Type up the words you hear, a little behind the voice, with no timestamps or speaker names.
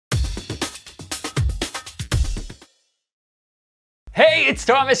Hey, it's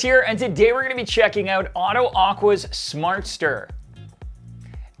Thomas here, and today we're going to be checking out AutoAqua's Smart Stir.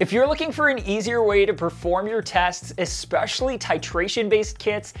 If you're looking for an easier way to perform your tests, especially titration-based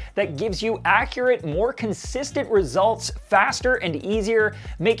kits that gives you accurate, more consistent results faster and easier,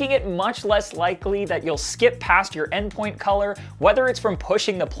 making it much less likely that you'll skip past your endpoint color, whether it's from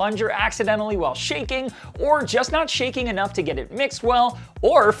pushing the plunger accidentally while shaking, or just not shaking enough to get it mixed well,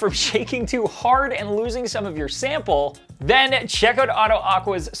 or from shaking too hard and losing some of your sample, then check out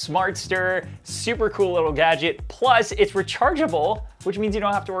AutoAqua's Smart Stir. Super cool little gadget. Plus, it's rechargeable, which means you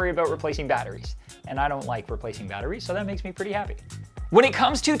don't have to worry about replacing batteries. And I don't like replacing batteries, so that makes me pretty happy. When it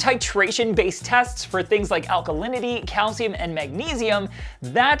comes to titration-based tests for things like alkalinity, calcium, and magnesium,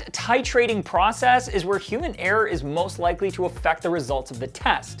 that titrating process is where human error is most likely to affect the results of the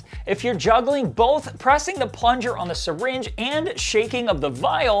test. If you're juggling both pressing the plunger on the syringe and shaking of the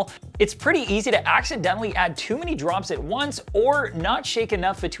vial, it's pretty easy to accidentally add too many drops at once, or not shake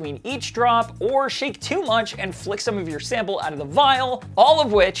enough between each drop, or shake too much and flick some of your sample out of the vial, all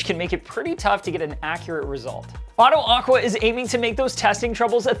of which can make it pretty tough to get an accurate result. AutoAqua is aiming to make those testing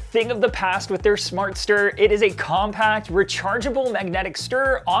troubles a thing of the past with their Smart Stir. It is a compact, rechargeable magnetic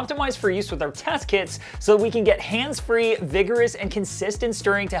stir optimized for use with our test kits so that we can get hands-free, vigorous, and consistent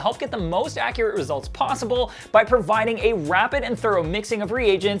stirring to help get the most accurate results possible by providing a rapid and thorough mixing of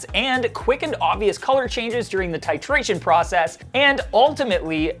reagents and quick and obvious color changes during the titration process, and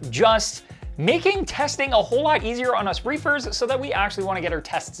ultimately just making testing a whole lot easier on us reefers so that we actually want to get our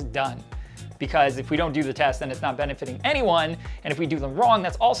tests done. Because if we don't do the test, then it's not benefiting anyone. And if we do them wrong,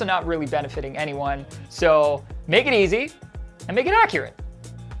 that's also not really benefiting anyone. So make it easy and make it accurate.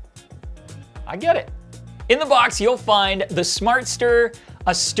 I get it. In the box, you'll find the Smart Stir,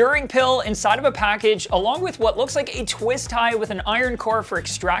 a stirring pill inside of a package, along with what looks like a twist tie with an iron core for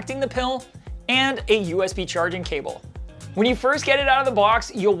extracting the pill, and a USB charging cable. When you first get it out of the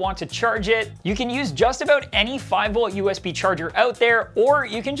box, you'll want to charge it. You can use just about any 5-volt USB charger out there, or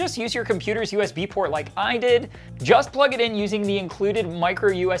you can just use your computer's USB port like I did. Just plug it in using the included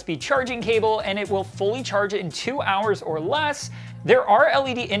micro USB charging cable, and it will fully charge it in 2 hours or less. There are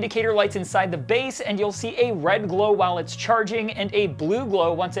LED indicator lights inside the base, and you'll see a red glow while it's charging and a blue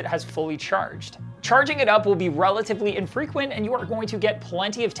glow once it has fully charged. Charging it up will be relatively infrequent, and you are going to get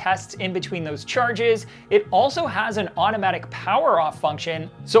plenty of tests in between those charges. It also has an automatic power off function,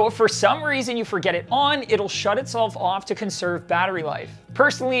 so if for some reason you forget it on, it'll shut itself off to conserve battery life.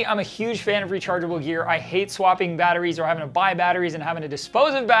 Personally, I'm a huge fan of rechargeable gear. I hate swapping batteries or having to buy batteries and having to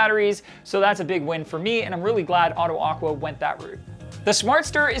dispose of batteries, so that's a big win for me, and I'm really glad AutoAqua went that route. The Smart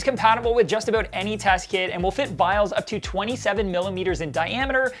Stir is compatible with just about any test kit and will fit vials up to 27 millimeters in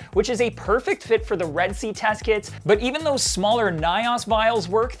diameter, which is a perfect fit for the Red Sea test kits, but even those smaller NIOS vials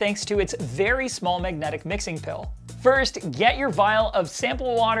work thanks to its very small magnetic mixing pill. First, get your vial of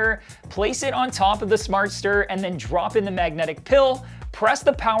sample water, place it on top of the Smart Stir, and then drop in the magnetic pill. Press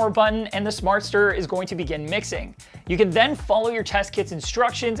the power button and the Smart Stir is going to begin mixing. You can then follow your test kit's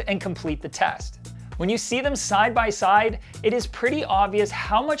instructions and complete the test. When you see them side by side, it is pretty obvious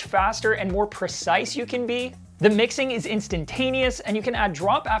how much faster and more precise you can be. The mixing is instantaneous, and you can add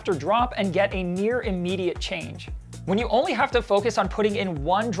drop after drop and get a near immediate change. When you only have to focus on putting in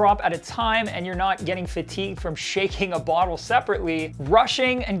one drop at a time and you're not getting fatigued from shaking a bottle separately,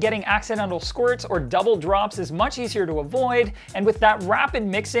 rushing and getting accidental squirts or double drops is much easier to avoid, and with that rapid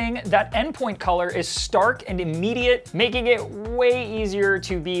mixing, that endpoint color is stark and immediate, making it way easier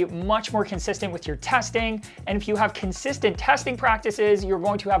to be much more consistent with your testing. And if you have consistent testing practices, you're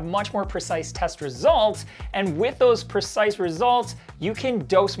going to have much more precise test results, and with those precise results, you can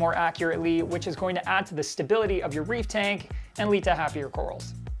dose more accurately, which is going to add to the stability of your reef tank and lead to happier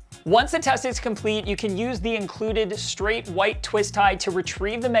corals. Once the test is complete, you can use the included straight white twist tie to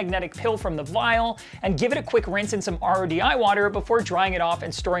retrieve the magnetic pill from the vial and give it a quick rinse in some RODI water before drying it off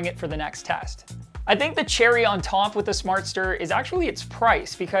and storing it for the next test. I think the cherry on top with the Smart Stir is actually its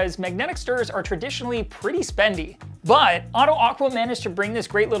price, because magnetic stirrers are traditionally pretty spendy. But AutoAqua managed to bring this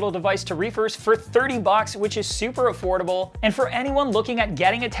great little device to reefers for 30 bucks, which is super affordable. And for anyone looking at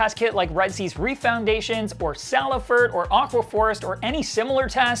getting a test kit like Red Sea's Reef Foundations or Salifert or Aquaforest or any similar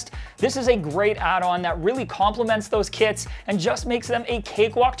test, this is a great add-on that really complements those kits and just makes them a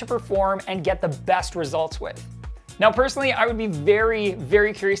cakewalk to perform and get the best results with. Now, personally, I would be very,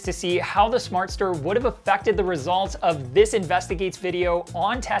 very curious to see how the Smart Stir would have affected the results of this Investigates video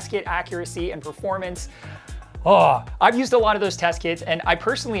on test kit accuracy and performance. Oh, I've used a lot of those test kits, and I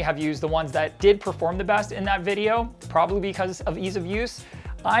personally have used the ones that did perform the best in that video, probably because of ease of use.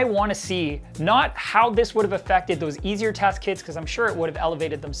 I want to see not how this would have affected those easier test kits, because I'm sure it would have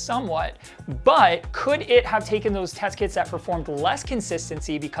elevated them somewhat, but could it have taken those test kits that performed less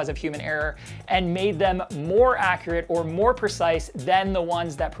consistency because of human error and made them more accurate or more precise than the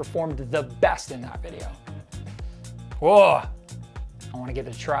ones that performed the best in that video? Whoa, I want to give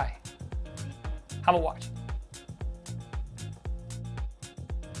it a try. Have a watch.